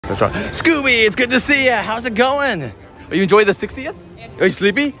That's right. Scooby, it's good to see you. How's it going? Are you enjoying the 60th? Are you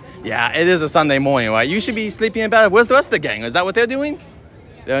sleepy? Yeah, it is a Sunday morning, right? You should be sleeping in bed. Where's the rest of the gang? Is that what they're doing?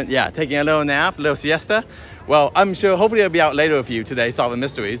 Yeah, taking a little nap, a little siesta. Well, I'm sure hopefully they'll be out later with you today solving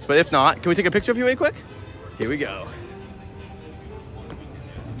mysteries. But if not, can we take a picture of you really quick? Here we go.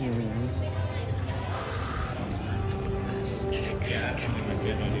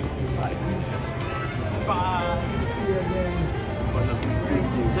 Bye.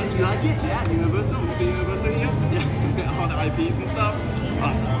 Don't you like it? Yeah, Universal. Mr. Universal here. Yeah, all the IPs and stuff.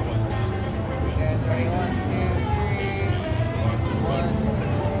 Awesome. You guys ready? 1, 2,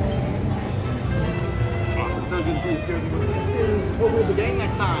 3. Awesome. So good to see you, Scooby. We'll be the gang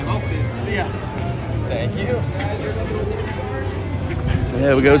next time. Hopefully. See ya. Thank you.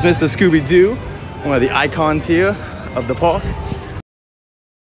 There we go. Mr. Scooby-Doo, one of the icons here of the park.